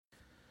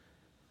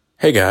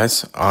Hey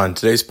guys, on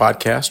today's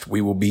podcast,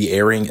 we will be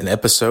airing an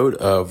episode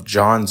of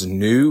John's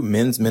new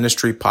men's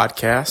ministry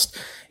podcast,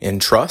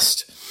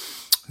 Entrust.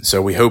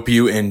 So we hope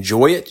you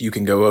enjoy it. You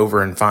can go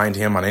over and find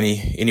him on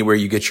anywhere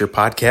you get your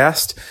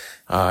podcast.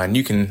 And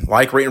you can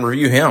like, rate, and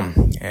review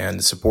him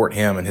and support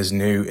him in his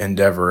new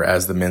endeavor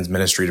as the men's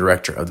ministry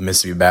director of the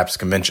Mississippi Baptist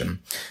Convention.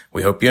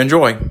 We hope you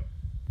enjoy.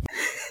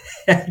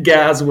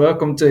 Guys,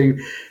 welcome to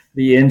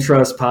the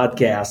Entrust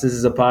podcast. This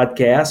is a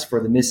podcast for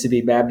the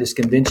Mississippi Baptist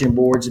Convention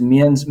Board's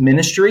men's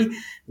ministry,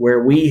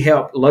 where we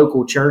help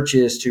local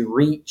churches to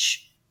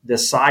reach,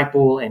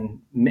 disciple, and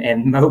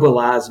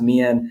mobilize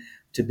men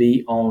to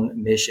be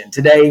on mission.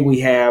 Today, we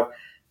have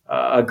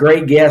a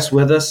great guest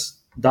with us,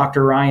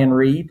 Dr. Ryan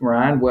Reed.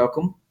 Ryan,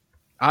 welcome.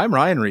 I'm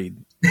Ryan Reed.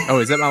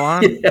 Oh, is that my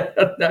line?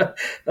 No,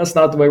 that's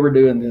not the way we're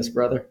doing this,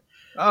 brother.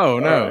 Oh,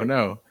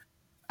 no.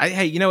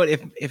 Hey, you know what?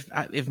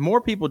 If more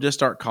people just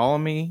start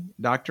calling me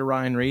Dr.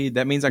 Ryan Reed,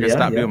 that means I can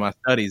stop doing my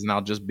studies and I'll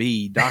just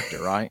be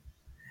doctor, right?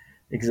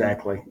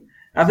 Exactly.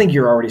 I think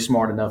you're already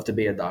smart enough to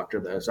be a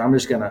doctor, though. So I'm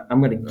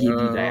gonna give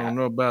you that. I don't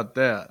know about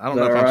that. I don't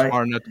know if I'm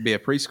smart enough to be a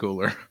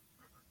preschooler.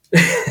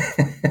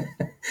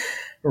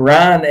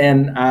 Ryan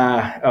and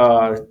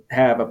I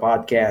have a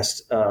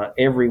podcast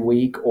every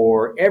week,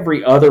 or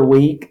every other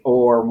week,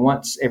 or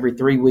once every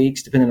 3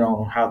 weeks, depending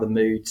on how the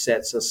mood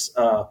sets us.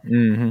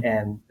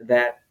 And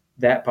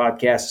that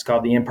podcast is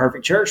called the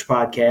Imperfect Church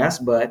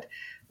Podcast. But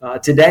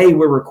today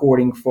we're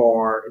recording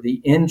for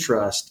the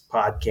Entrust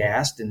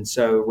podcast. And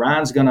so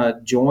Ryan's going to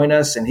join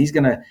us, and he's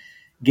going to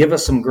give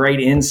us some great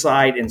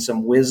insight and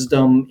some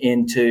wisdom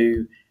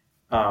into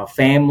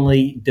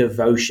family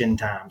devotion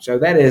time. So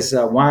that is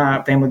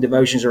why family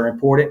devotions are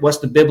important. What's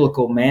the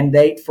biblical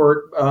mandate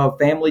for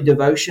family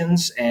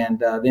devotions? And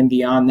then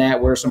beyond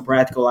that, what are some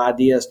practical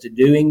ideas to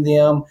doing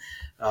them?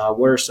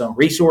 What are some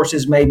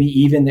resources maybe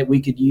even that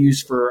we could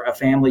use for a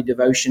family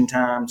devotion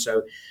time?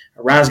 So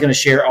Ryan's going to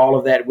share all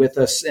of that with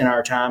us in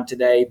our time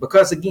today,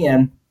 because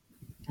again,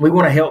 we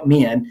want to help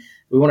men.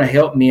 We want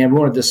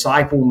to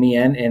disciple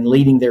men, and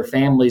leading their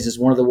families is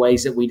one of the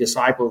ways that we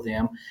disciple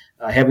them,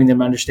 helping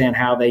them understand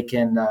how they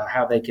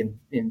can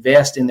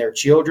invest in their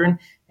children.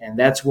 And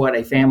that's what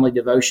a family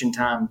devotion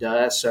time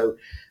does. So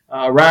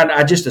Ryan,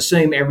 I just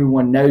assume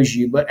everyone knows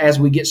you, but as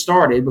we get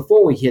started,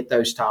 before we hit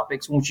those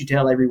topics, won't you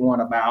tell everyone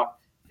about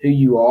who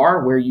you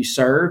are, where you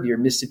serve, your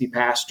Mississippi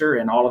pastor,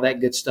 and all of that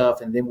good stuff,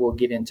 and then we'll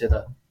get into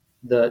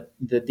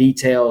the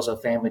details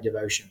of family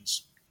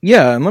devotions.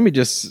 Yeah, and let me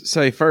just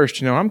say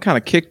first, I'm kind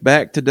of kicked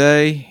back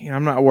today.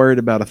 I'm not worried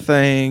about a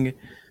thing,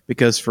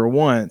 because for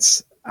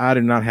once, I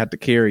do not have to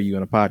carry you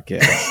in a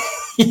podcast.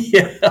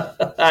 Yeah,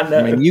 I know.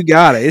 I mean, you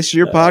got it. It's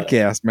your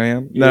podcast,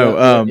 man.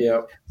 No,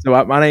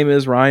 So my name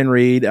is Ryan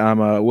Reed. I'm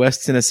a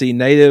West Tennessee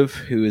native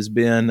who has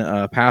been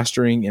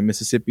pastoring in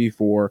Mississippi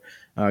for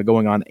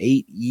going on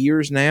 8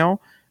 years now.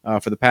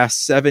 For the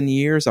past 7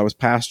 years, I was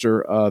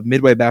pastor of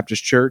Midway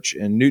Baptist Church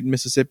in Newton,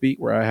 Mississippi,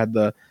 where I had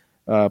the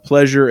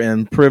pleasure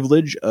and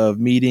privilege of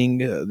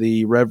meeting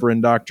the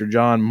Reverend Dr.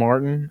 John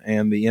Martin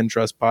and the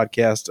Entrust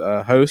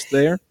podcast host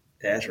there.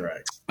 That's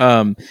right.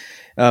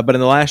 But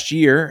in the last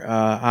year,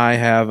 I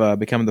have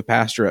become the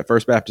pastor at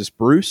First Baptist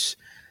Bruce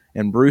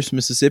in Bruce,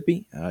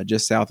 Mississippi,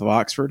 just south of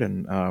Oxford.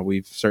 And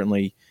we've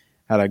certainly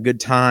had a good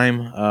time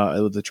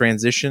with the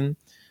transition.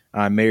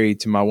 I'm married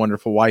to my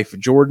wonderful wife,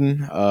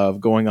 Jordan, of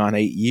going on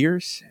 8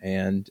 years.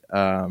 And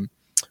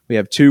we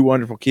have 2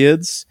 wonderful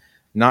kids,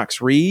 Knox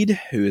Reed,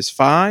 who is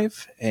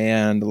 5,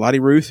 and Lottie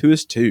Ruth, who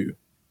is 2.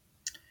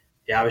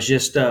 Yeah, I was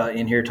just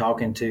in here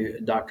talking to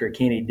Dr.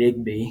 Kenny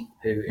Digby,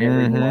 who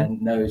everyone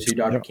knows who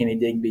Dr. Kenny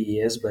Digby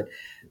is. But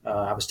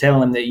I was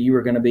telling him that you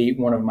were going to be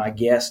one of my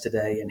guests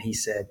today, and he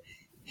said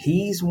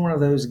he's one of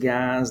those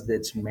guys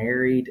that's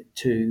married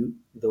to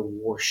the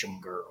Worsham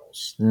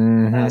Girls.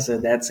 And I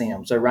said, that's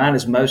him. So Ryan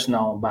is most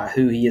known by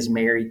who he is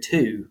married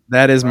to.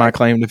 That is my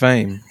claim to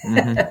fame.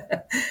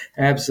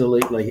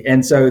 Absolutely.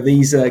 And so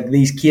these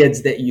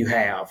kids that you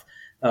have,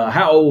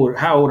 how old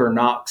are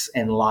Knox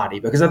and Lottie?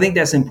 Because I think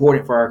that's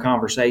important for our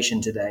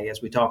conversation today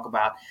as we talk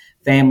about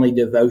family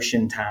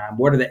devotion time.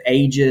 What are the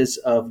ages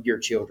of your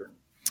children?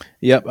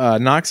 Yep.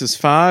 Knox is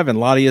 5 and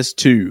Lottie is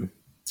 2.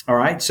 All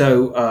right.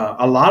 So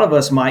a lot of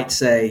us might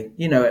say,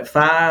 at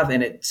 5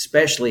 and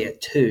especially at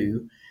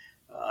 2,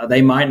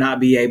 they might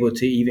not be able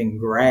to even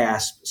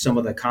grasp some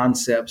of the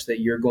concepts that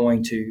you're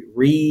going to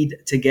read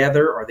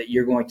together or that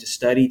you're going to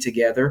study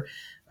together.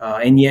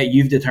 And yet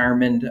you've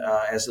determined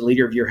as the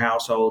leader of your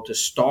household to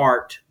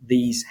start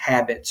these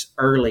habits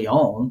early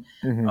on.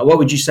 What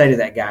would you say to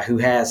that guy who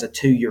has a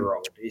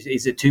 2-year-old?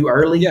 Is it too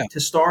early to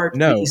start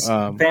these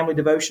family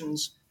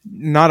devotions?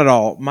 Not at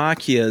all. My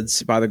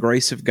kids, by the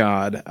grace of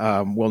God,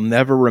 will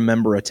never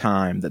remember a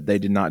time that they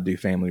did not do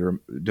family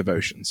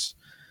devotions.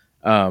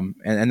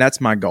 And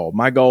that's my goal.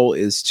 My goal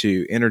is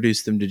to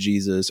introduce them to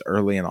Jesus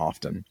early and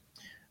often.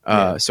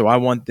 So I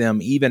want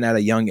them, even at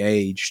a young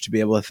age, to be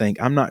able to think,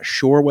 I'm not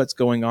sure what's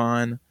going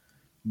on,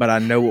 but I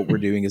know what we're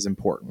doing is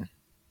important,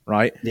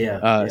 right?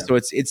 So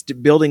it's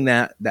building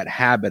that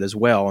habit as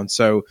well. And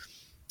so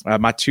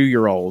my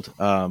 2-year-old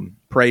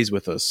prays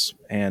with us,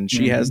 and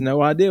she has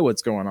no idea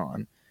what's going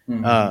on.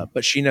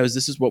 But she knows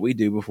this is what we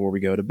do before we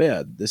go to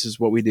bed. This is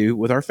what we do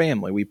with our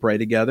family. We pray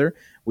together.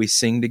 We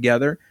sing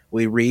together.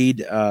 We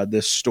read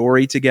this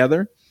story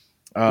together.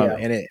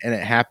 And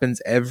it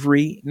happens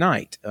every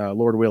night,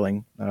 Lord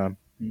willing. Of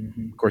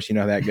course, you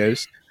know how that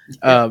goes.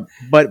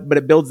 But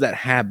it builds that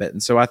habit.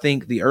 And so I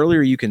think the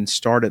earlier you can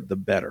start it, the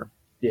better.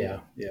 Yeah.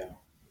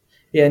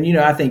 And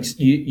I think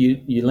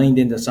you leaned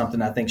into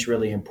something I think is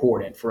really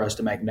important for us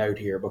to make note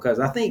here, because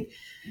I think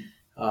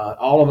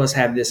all of us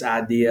have this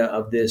idea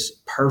of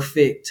this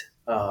perfect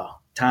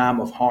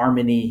time of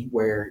harmony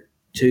where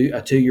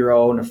a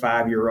 2-year-old and a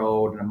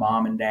 5-year-old and a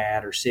mom and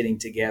dad are sitting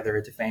together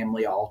at the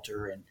family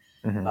altar, and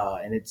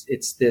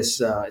it's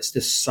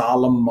this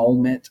solemn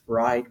moment,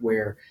 right,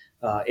 where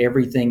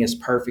everything is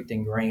perfect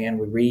and grand.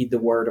 We read the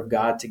Word of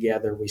God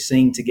together, we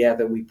sing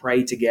together, we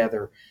pray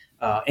together.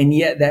 And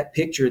yet that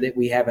picture that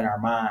we have in our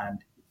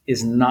mind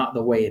is not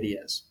the way it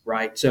is,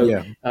 right?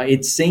 So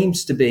it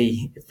seems to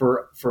be,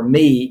 for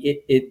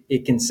me,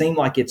 it can seem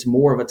like it's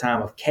more of a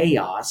time of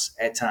chaos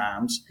at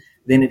times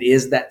than it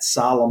is that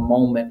solemn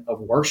moment of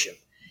worship.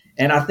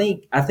 And I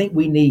think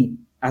we need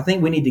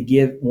to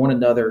give one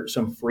another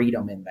some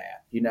freedom in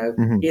that.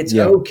 It's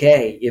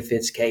okay if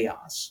it's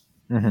chaos.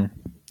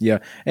 Yeah,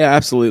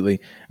 absolutely.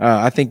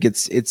 I think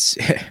it's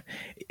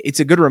it's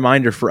a good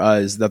reminder for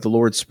us that the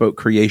Lord spoke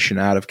creation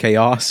out of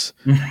chaos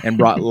and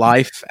brought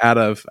life out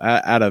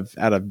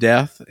of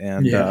death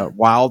and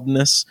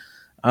wildness.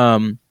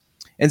 And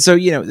so,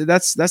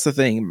 that's the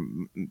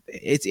thing.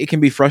 It can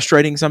be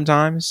frustrating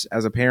sometimes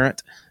as a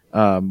parent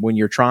when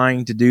you're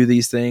trying to do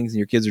these things and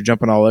your kids are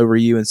jumping all over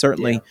you. And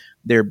certainly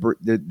there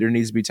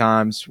needs to be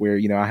times where,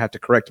 I have to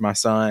correct my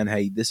son.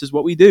 Hey, this is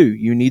what we do.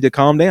 You need to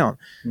calm down.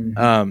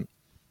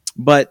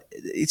 But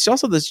it's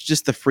also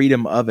just the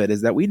freedom of it,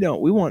 is that we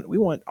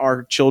want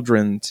our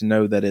children to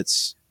know that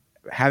it's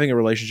having a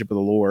relationship with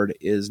the Lord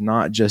is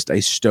not just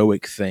a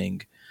stoic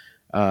thing,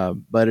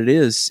 but it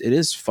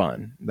is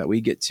fun, that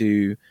we get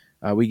to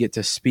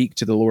speak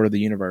to the Lord of the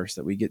universe,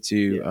 that we get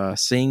to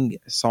sing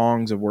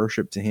songs of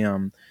worship to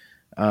Him,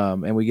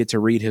 and we get to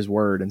read His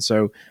Word. And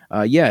so,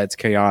 it's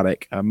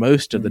chaotic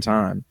most of the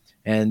time,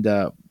 and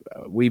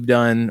we've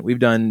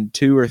done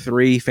 2 or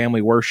 3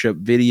 family worship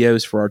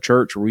videos for our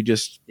church where we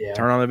just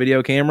turn on the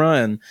video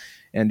camera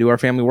and do our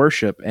family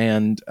worship.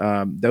 And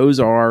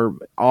those are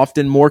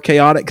often more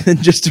chaotic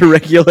than just a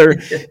regular,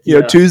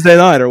 Tuesday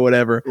night or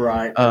whatever.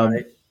 Right.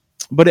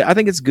 But I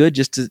think it's good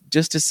just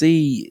to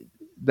see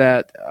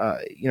that,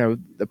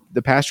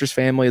 the pastor's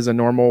family is a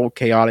normal,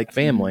 chaotic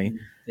family.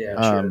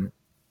 Sure.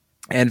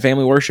 And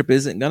family worship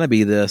isn't going to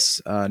be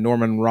this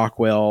Norman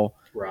Rockwell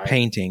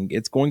painting.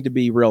 It's going to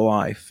be real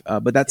life,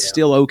 but that's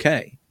still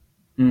okay.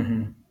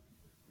 And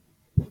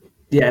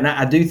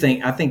I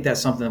think that's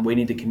something that we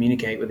need to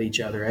communicate with each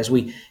other as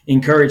we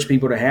encourage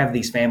people to have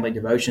these family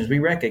devotions. We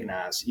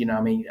recognize,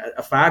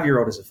 a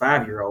 5-year-old is a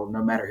 5-year-old,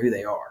 no matter who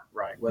they are,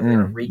 right? Whether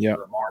they're Rita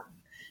or Martin.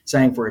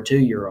 Same for a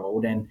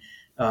 2-year-old, and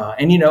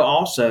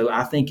also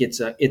I think it's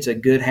a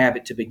good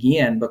habit to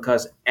begin,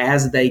 because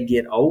as they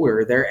get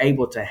older, they're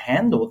able to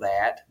handle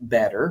that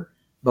better,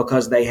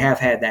 because they have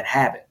had that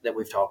habit that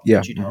we've talked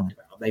about. You talked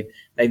about.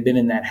 They've been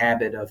in that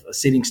habit of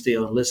sitting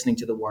still and listening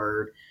to the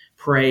Word,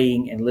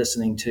 praying and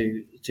listening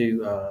to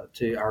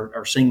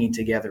our singing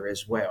together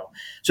as well.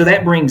 So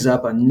that brings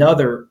up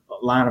another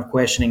line of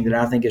questioning that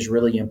I think is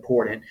really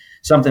important.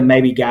 Something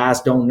maybe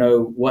guys don't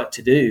know what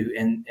to do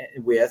and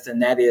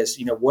that is,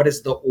 what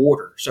is the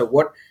order?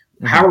 So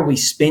how are we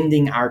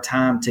spending our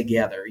time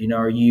together?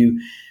 Are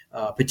you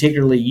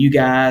particularly you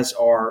guys,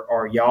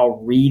 are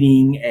y'all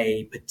reading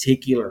a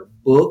particular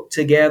book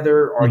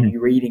together? Are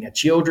you reading a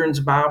children's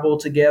Bible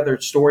together,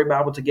 story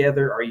Bible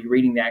together? Are you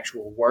reading the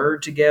actual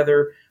Word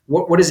together?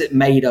 What is it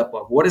made up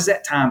of? What does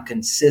that time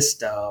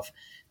consist of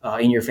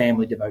in your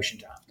family devotion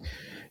time?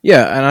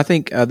 Yeah, and I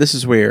think this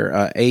is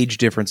where age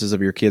differences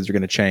of your kids are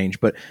going to change.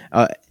 But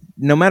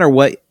no matter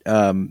what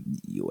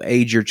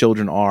age your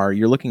children are,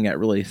 you're looking at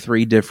really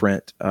 3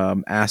 different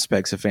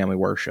aspects of family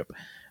worship.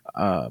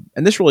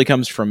 And this really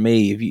comes from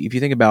me. If you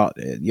think about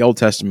the Old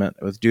Testament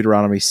with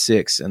Deuteronomy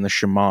 6 and the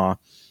Shema,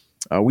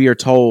 we are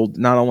told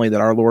not only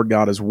that our Lord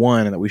God is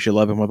one and that we should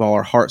love Him with all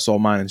our heart, soul,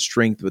 mind, and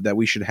strength, but that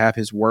we should have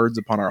His words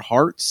upon our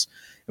hearts,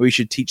 and we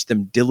should teach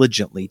them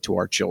diligently to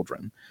our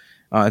children.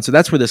 And so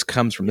that's where this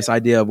comes from, this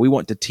idea of we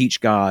want to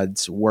teach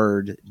God's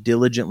Word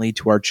diligently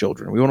to our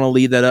children. We want to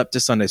leave that up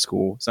to Sunday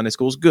school. Sunday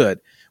school is good.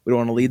 We don't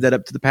want to leave that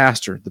up to the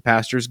pastor. The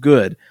pastor's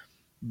good.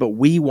 But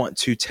we want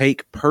to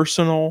take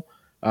personal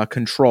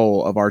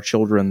control of our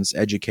children's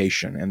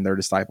education and their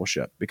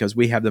discipleship, because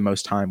we have the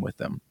most time with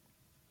them.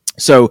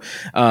 So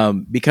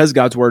because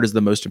God's Word is the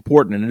most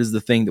important, and it is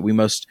the thing that we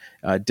most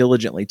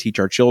diligently teach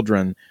our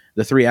children,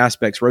 the 3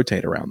 aspects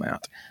rotate around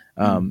that.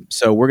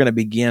 So we're going to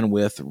begin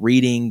with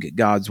reading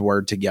God's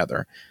Word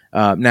together.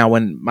 Now,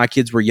 when my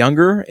kids were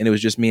younger and it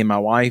was just me and my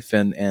wife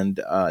and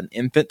an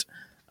infant,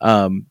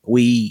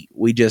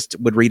 we just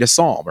would read a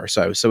psalm or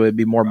so. So it'd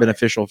be more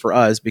beneficial for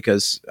us,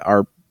 because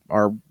our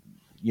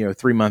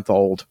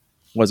 3-month-old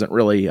wasn't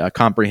really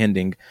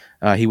comprehending.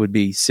 He would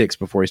be 6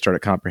 before he started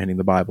comprehending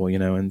the Bible,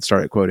 and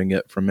started quoting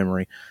it from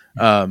memory.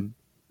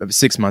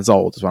 6 months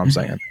old is what I'm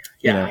saying.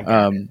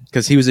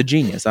 Because he was a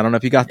genius. I don't know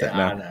if you got that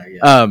now.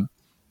 I know,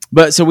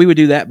 but so we would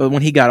do that. But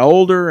when he got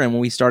older, and when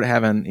we started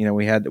having,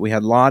 we had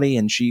Lottie,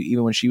 and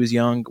even when she was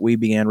young, we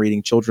began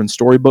reading children's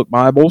storybook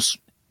Bibles.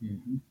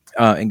 Mm-hmm.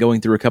 And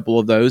going through a couple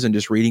of those and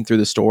just reading through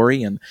the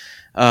story. And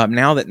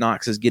now that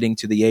Knox is getting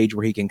to the age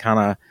where he can kind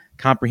of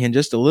comprehend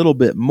just a little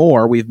bit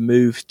more, we've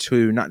moved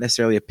to not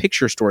necessarily a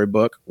picture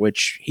storybook,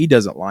 which he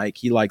doesn't like.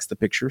 He likes the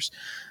pictures.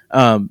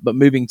 But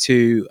moving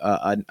to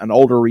an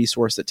older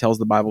resource that tells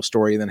the Bible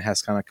story and then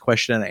has kind of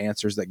question and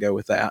answers that go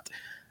with that.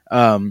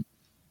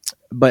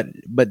 But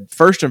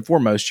first and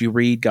foremost, you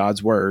read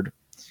God's word.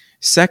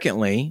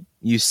 Secondly,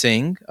 you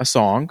sing a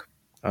song,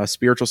 a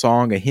spiritual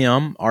song, a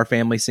hymn. Our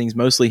family sings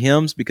mostly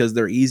hymns because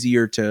they're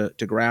easier to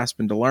grasp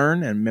and to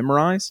learn and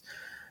memorize.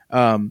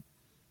 And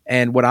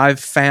what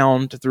I've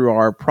found through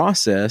our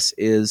process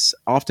is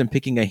often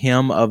picking a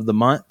hymn of the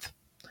month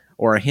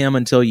or a hymn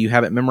until you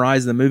have it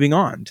memorized and then moving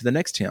on to the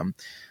next hymn.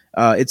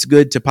 It's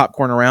good to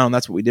popcorn around.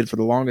 That's what we did for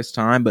the longest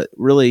time. But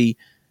really,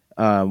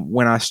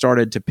 when I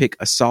started to pick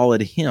a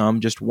solid hymn,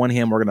 just one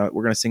hymn, we're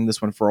gonna sing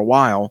this one for a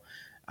while,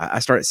 I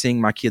started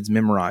seeing my kids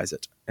memorize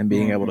it and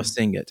being able to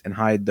sing it and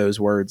hide those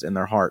words in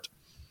their heart.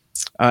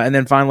 And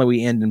then finally,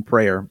 we end in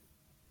prayer.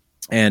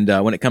 And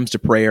when it comes to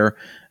prayer,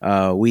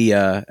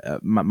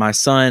 my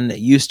son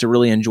used to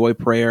really enjoy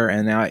prayer,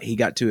 and now he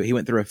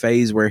went through a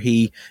phase where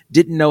he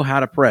didn't know how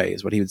to pray,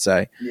 is what he would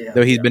say,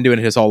 though he's been doing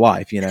it his whole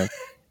life,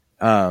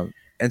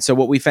 And so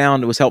what we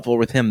found was helpful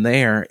with him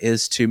there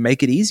is to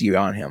make it easier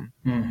on him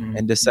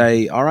and to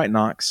say, all right,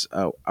 Knox,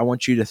 I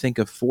want you to think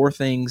of 4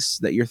 things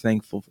that you're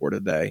thankful for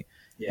today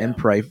and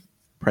pray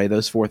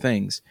those 4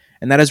 things.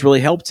 And that has really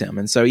helped him.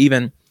 And so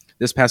even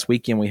this past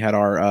weekend, we had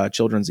our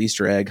children's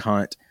Easter egg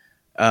hunt.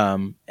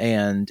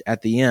 And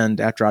at the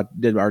end, after I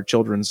did our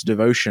children's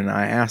devotion,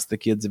 I asked the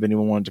kids if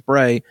anyone wanted to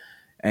pray,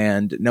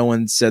 and no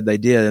one said they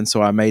did. And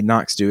so I made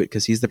Knox do it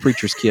because he's the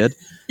preacher's kid.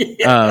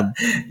 And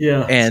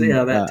see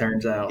how that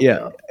turns out.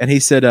 And he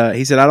said,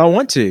 I don't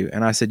want to.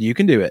 And I said, you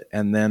can do it.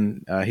 And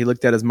then he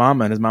looked at his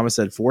mama, and his mama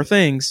said 4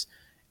 things,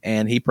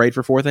 and he prayed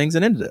for 4 things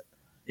and ended it.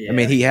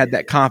 He had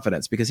that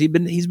confidence because he's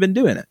been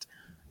doing it.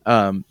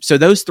 So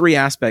those 3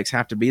 aspects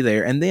have to be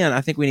there. And then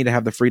I think we need to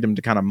have the freedom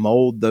to kind of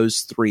mold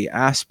those 3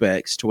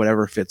 aspects to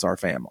whatever fits our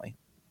family.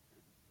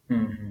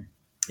 Mm-hmm.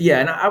 Yeah.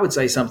 And I would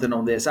say something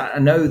on this.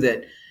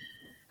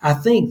 I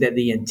think that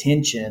the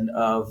intention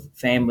of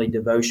family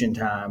devotion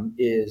time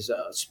is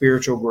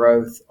spiritual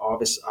growth.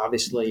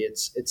 Obviously,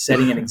 it's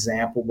setting an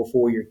example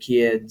before your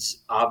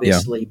kids,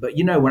 obviously. Yeah.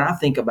 But, when I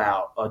think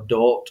about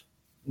adult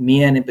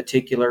men in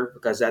particular,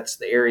 because that's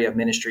the area of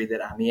ministry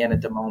that I'm in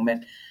at the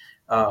moment,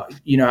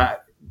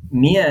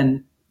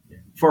 men,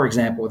 for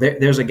example,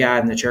 there's a guy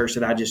in the church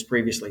that I just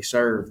previously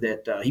served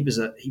that he was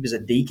a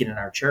deacon in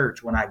our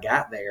church when I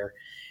got there,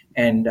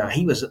 and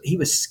he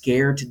was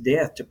scared to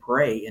death to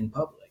pray in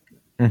public.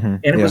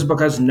 And it was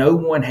because no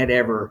one had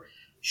ever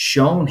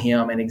shown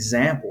him an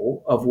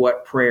example of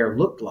what prayer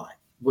looked like.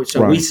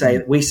 So we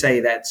say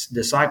that's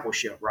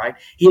discipleship, right?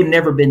 He had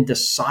never been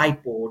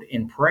discipled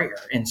in prayer.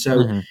 And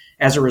so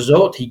as a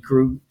result, he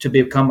grew to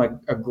become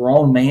a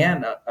grown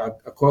man,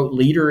 a quote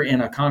leader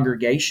in a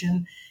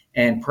congregation,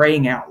 and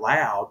praying out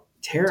loud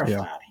terrified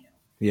him.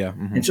 Yeah.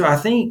 And so I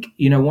think,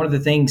 one of the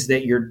things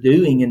that you're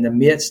doing in the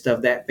midst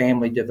of that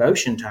family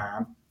devotion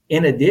time,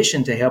 in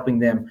addition to helping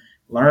them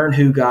learn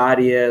who God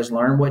is,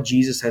 learn what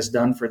Jesus has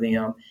done for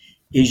them,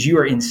 is you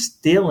are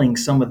instilling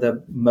some of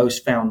the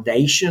most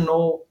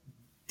foundational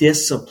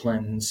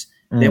disciplines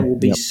that will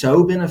be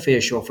so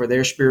beneficial for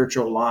their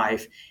spiritual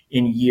life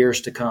in years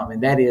to come.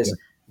 And that is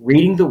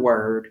reading the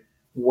word,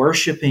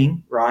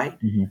 worshiping, right?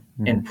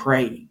 And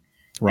praying.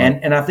 Right.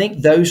 And I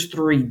think those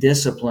 3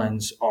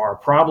 disciplines are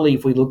probably,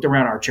 if we looked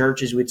around our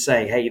churches, we'd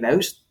say, hey,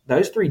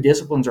 those 3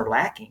 disciplines are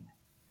lacking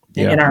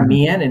in our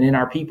men and in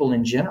our people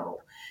in general.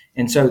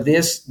 And so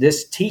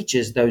this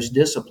teaches those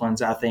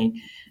disciplines, I think,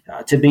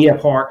 to be a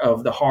part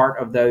of the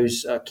heart of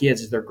those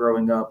kids as they're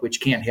growing up,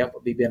 which can't help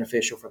but be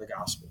beneficial for the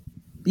gospel.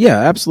 Yeah,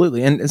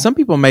 absolutely. And some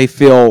people may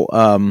feel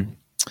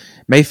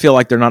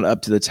like they're not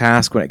up to the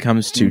task when it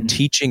comes to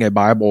teaching a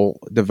Bible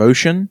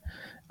devotion.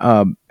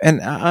 And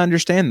I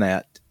understand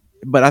that.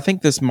 But I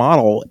think this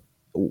model,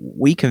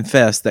 we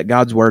confess that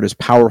God's word is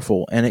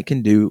powerful and it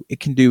can do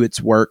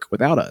its work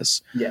without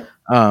us. Yeah.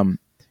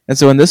 And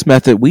so in this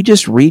method, we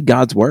just read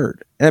God's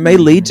word. And it may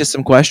lead to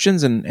some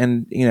questions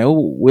and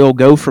we'll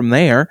go from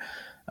there.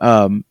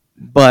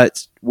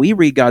 But we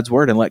read God's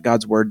word and let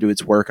God's word do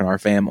its work in our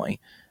family.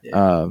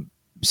 Yeah.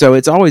 So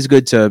it's always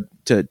good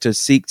to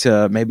seek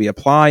to maybe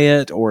apply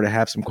it or to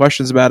have some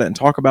questions about it and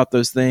talk about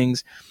those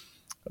things.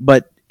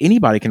 But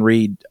anybody can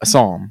read a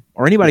psalm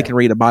or anybody can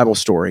read a Bible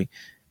story.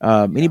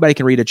 Anybody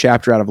can read a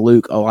chapter out of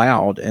Luke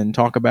aloud and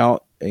talk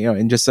about,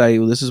 and just say,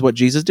 well, this is what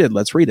Jesus did.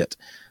 Let's read it.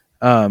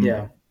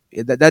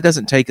 That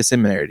doesn't take a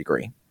seminary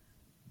degree.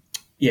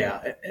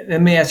 Yeah.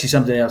 Let me ask you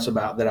something else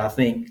about that I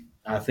think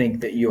I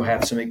think that you'll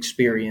have some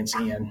experience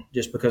in,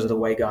 just because of the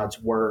way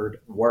God's word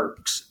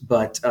works.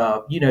 But,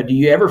 do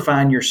you ever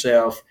find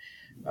yourself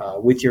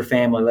with your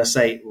family, let's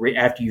say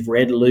after you've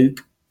read Luke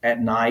at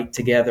night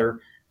together,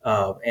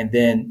 and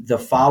then the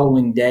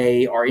following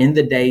day or in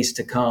the days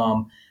to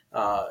come,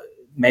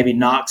 maybe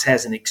Knox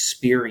has an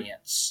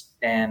experience,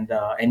 and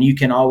you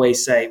can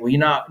always say,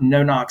 well,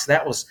 no, Knox,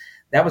 that was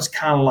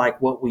kind of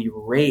like what we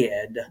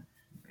read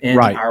in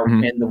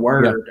in the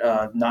Word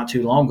not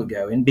too long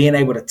ago, and being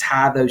able to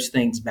tie those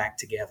things back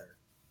together.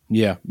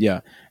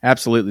 Yeah,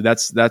 absolutely.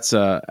 That's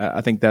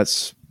I think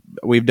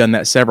we've done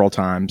that several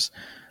times.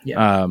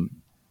 Yeah.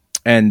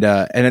 And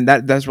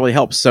that's really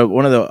helps. So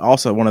one of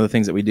the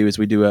things that we do is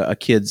we do a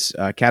kids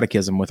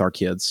catechism with our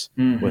kids,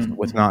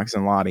 with Knox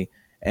and Lottie,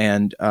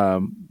 and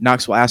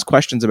Knox will ask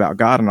questions about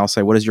God, and I'll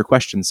say, "What does your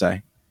question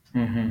say?"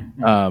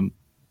 And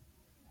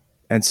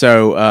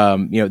so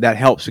that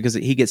helps because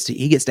he gets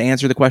to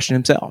answer the question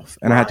himself,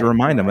 and I have to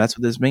remind him that's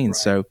what this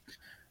means. Right.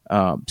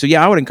 So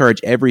I would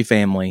encourage every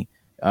family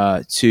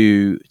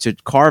to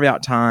carve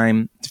out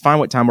time, to find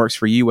what time works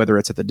for you, whether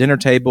it's at the dinner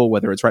table,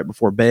 whether it's right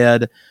before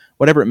bed,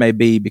 whatever it may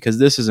be, because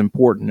this is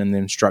important in the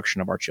instruction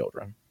of our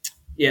children.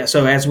 Yeah,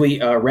 so as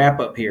we wrap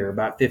up here,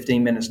 about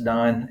 15 minutes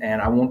done, and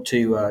I want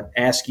to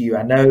ask you,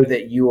 I know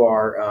that you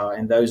are,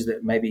 and those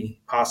that maybe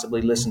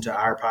possibly listen to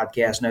our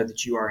podcast know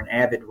that you are an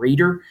avid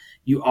reader.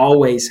 You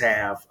always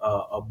have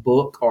a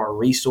book or a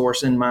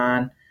resource in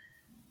mind.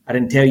 I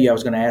didn't tell you I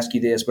was going to ask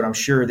you this, but I'm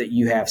sure that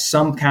you have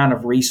some kind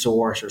of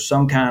resource or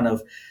some kind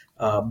of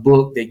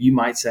book that you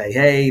might say,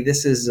 "Hey,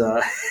 this is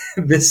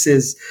this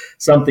is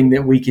something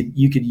that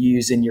you could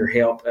use in your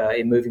help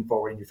in moving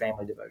forward in your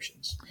family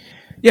devotions."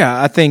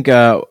 Yeah, I think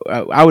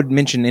I would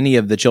mention any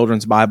of the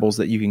children's Bibles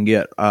that you can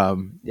get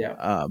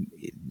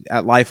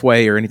at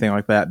Lifeway or anything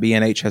like that.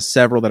 B&H has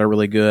several that are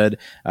really good.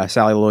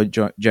 Sally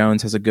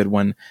Lloyd-Jones has a good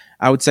one.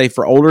 I would say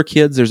for older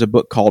kids, there's a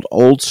book called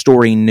Old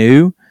Story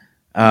New,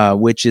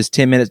 which is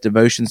 10 minutes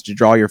devotions to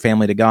draw your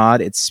family to God.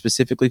 It's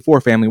specifically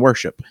for family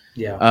worship.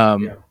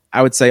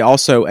 I would say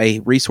also a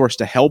resource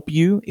to help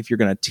you if you're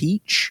going to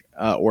teach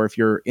or if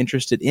you're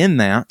interested in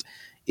that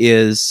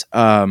is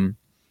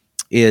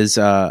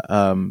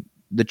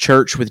The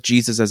Church with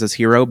Jesus as His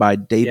Hero by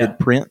David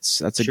Prince.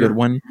 That's a good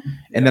one.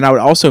 And then I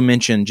would also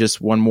mention just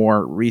one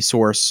more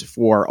resource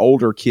for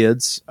older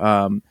kids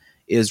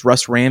is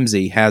Russ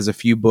Ramsey has a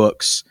few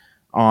books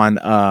on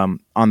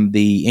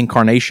the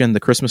Incarnation,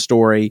 the Christmas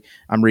story.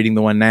 I'm reading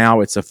the one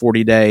now. It's a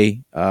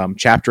 40-day,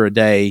 chapter a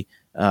day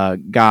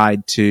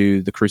guide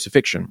to the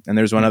crucifixion. And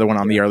there's another one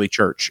on the early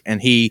church.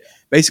 And he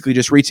basically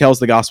just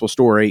retells the gospel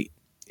story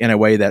in a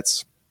way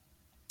that's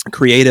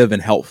creative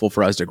and helpful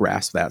for us to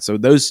grasp that. So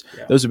those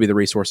would be the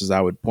resources I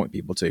would point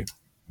people to.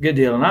 Good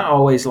deal. And I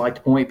always like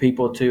to point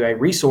people to a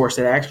resource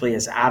that actually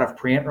is out of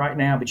print right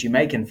now, but you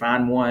can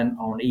find one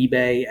on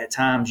eBay. At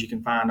times you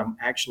can find them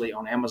actually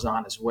on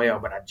Amazon as well.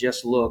 But I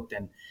just looked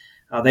and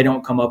they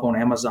don't come up on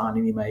Amazon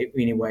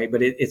anyway.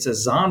 But it's a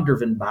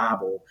Zondervan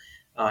Bible.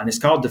 And it's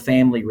called the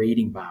Family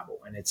Reading Bible,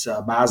 and it's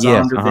by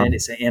Zondervan.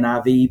 It's an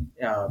NIV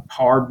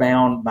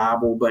hardbound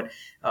Bible, but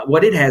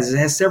what it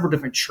has several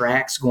different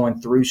tracks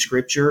going through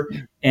Scripture,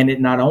 and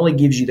it not only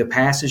gives you the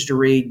passage to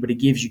read, but it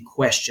gives you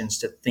questions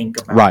to think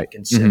about and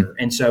consider.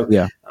 And so,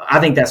 I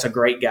think that's a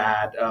great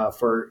guide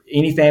for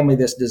any family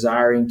that's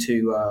desiring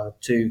to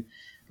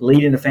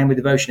lead in a family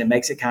devotion. It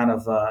makes it kind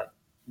of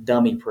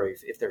dummy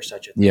proof, if there's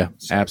such a thing. Yeah,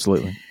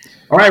 absolutely.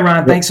 All right,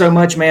 Ryan, thanks so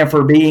much, man,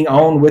 for being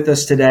on with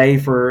us today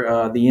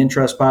for the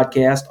Entrust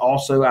podcast.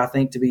 Also, I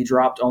think to be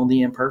dropped on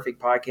the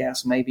Imperfect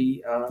podcast,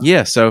 maybe.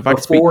 So if I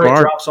could speak to it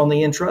drops on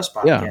the Entrust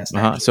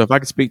podcast. So if I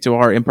could speak to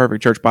our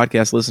Imperfect Church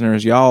podcast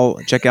listeners,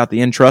 y'all check out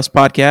the Entrust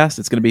podcast.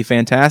 It's going to be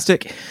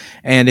fantastic.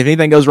 And if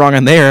anything goes wrong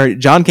in there,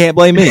 John can't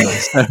blame me.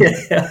 So.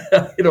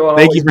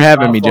 Thank you for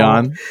having me,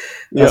 John.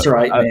 That's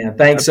right, man.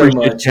 Thanks so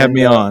much. Having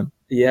me on.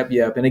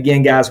 Yep. And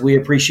again, guys, we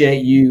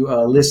appreciate you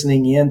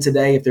listening in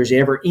today. If there's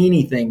ever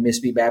anything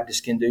Mississippi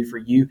Baptist can do for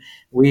you,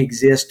 we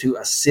exist to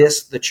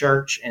assist the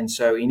church. And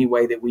so any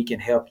way that we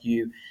can help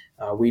you,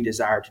 we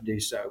desire to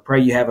do so.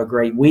 Pray you have a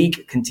great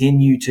week.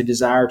 Continue to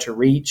desire to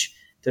reach,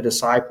 to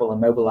disciple,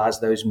 and mobilize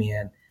those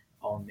men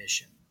on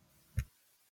mission.